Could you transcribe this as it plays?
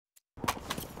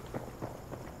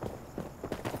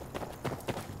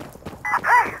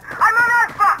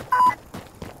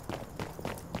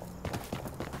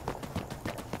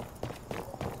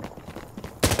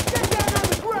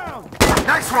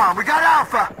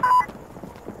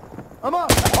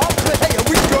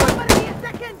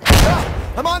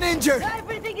I'm uninjured!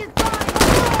 Everything is fine!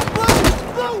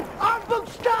 Blue! Blue! Arm book,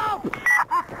 stop!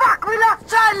 Fuck, we lost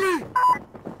Charlie!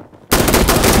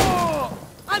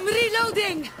 I'm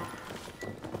reloading!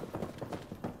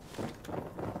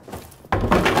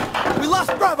 We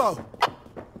lost Bravo!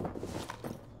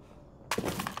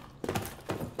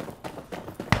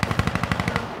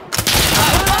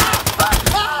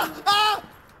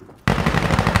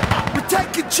 We're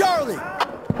taking Charlie!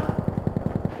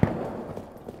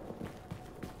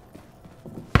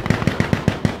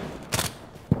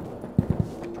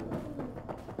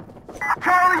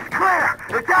 Charlie's clear!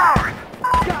 It's ours!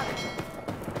 Got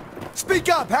it! Speak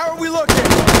up! How are we looking?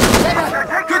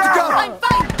 Hey, good to go! I'm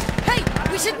fine! Hey,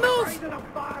 we should move!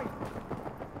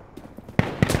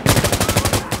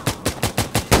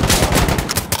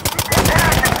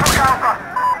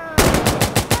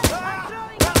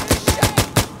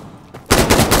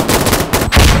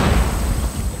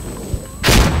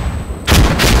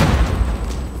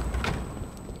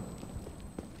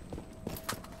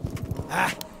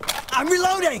 I'm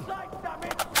reloading!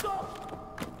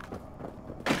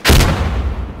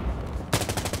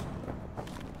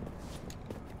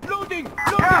 Loading!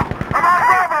 I'm on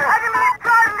Bravo! Enemy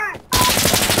Charlie!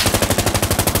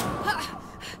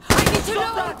 I need to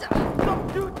load! Stop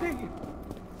shooting!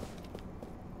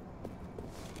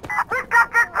 We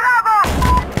captured Bravo!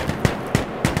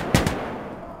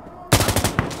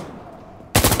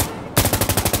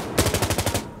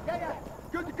 Yeah,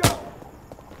 good to go!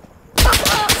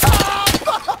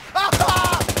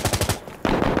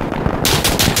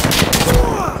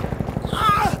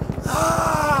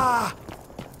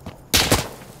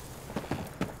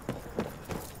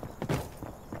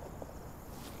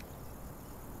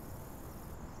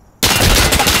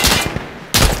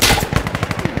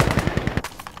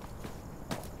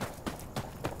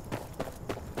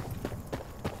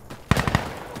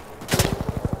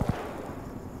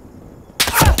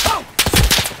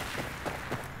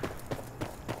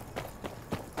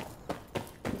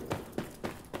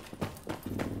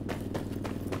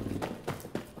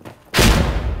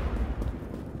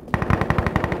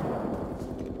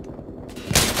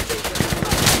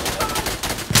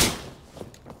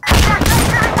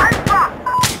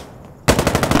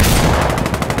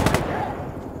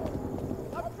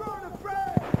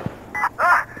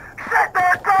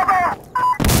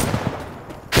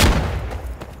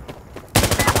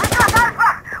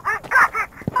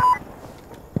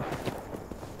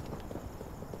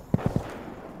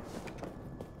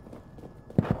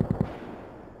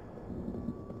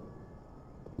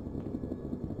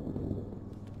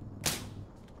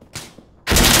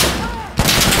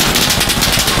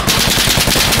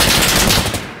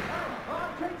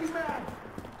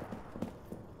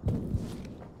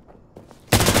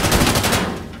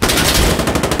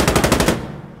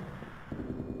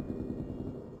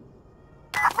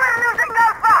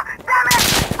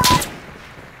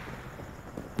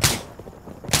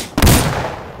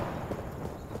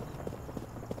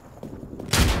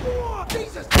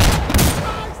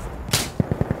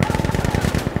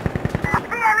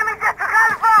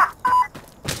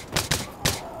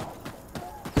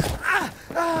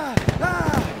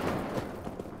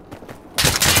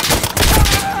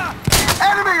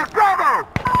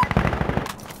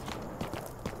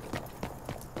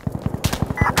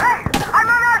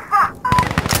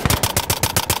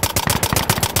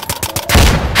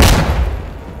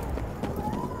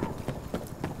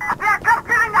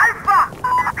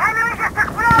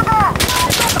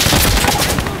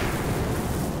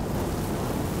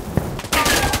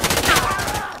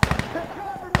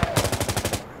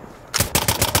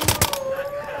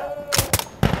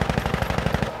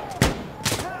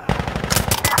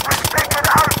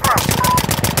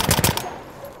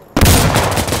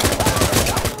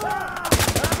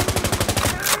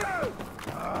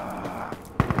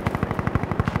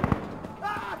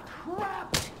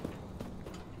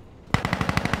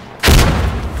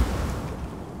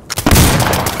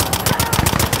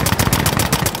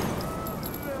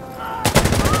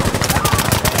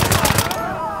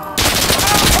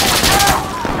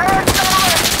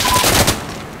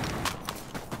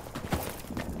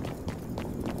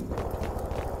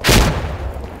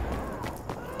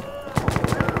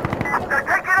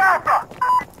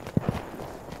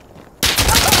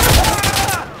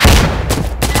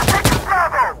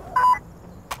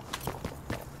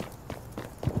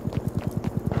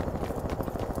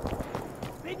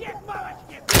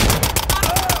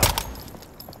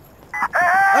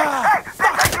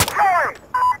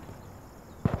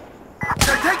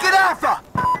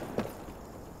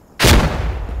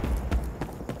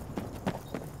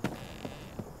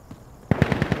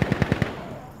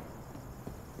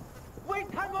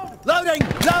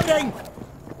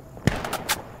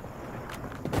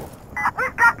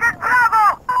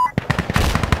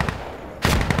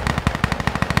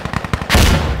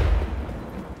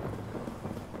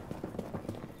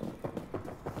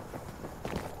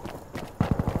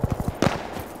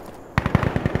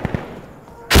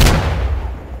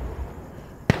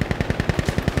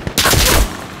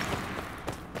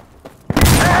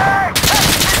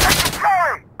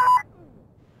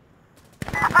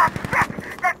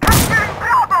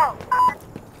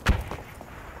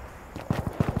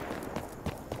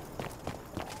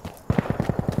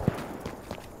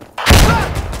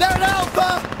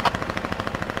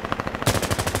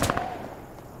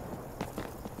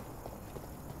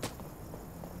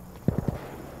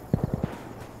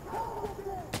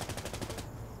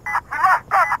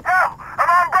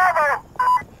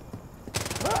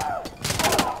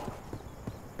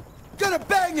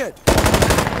 Dang it!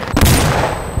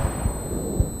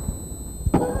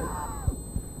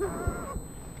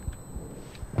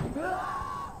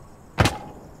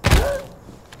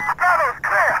 Bravo's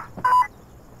clear!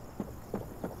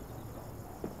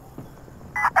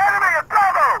 Enemy at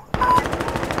Bravo!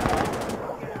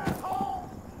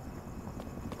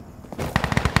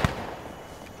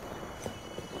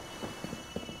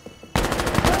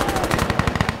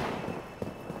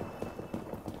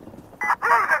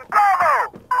 Losing Bravo!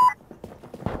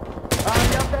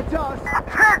 Yep, that's us.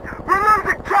 Shit! We're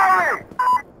losing Charlie!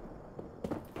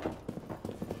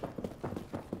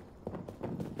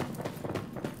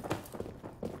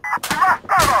 We lost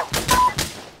Bravo!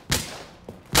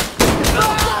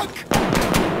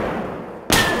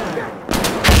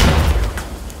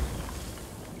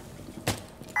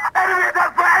 Enemy at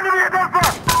Alpha! Enemy at Alpha!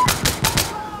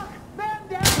 Man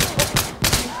down!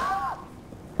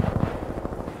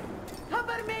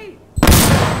 Cover me!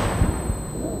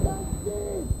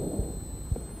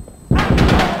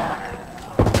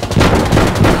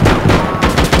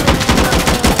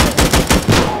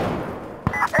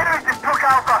 Enemy just took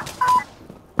Alpha!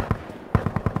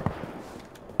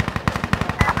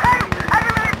 Hey!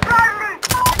 Enemy at Charlie!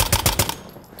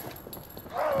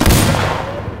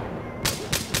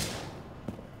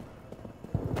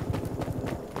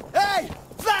 Hey!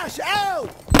 Flash, out!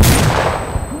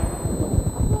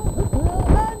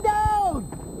 Man down!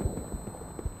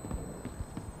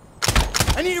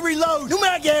 I need to reload! New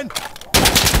mag in!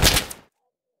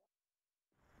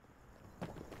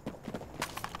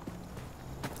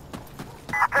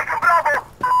 Taking Bravo!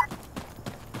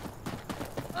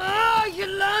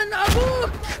 يلان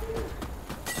أبوك!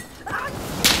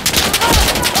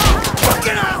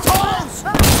 Fucking assholes!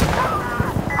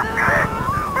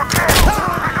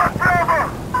 We got Bravo!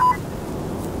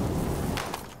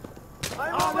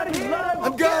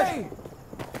 I'm good!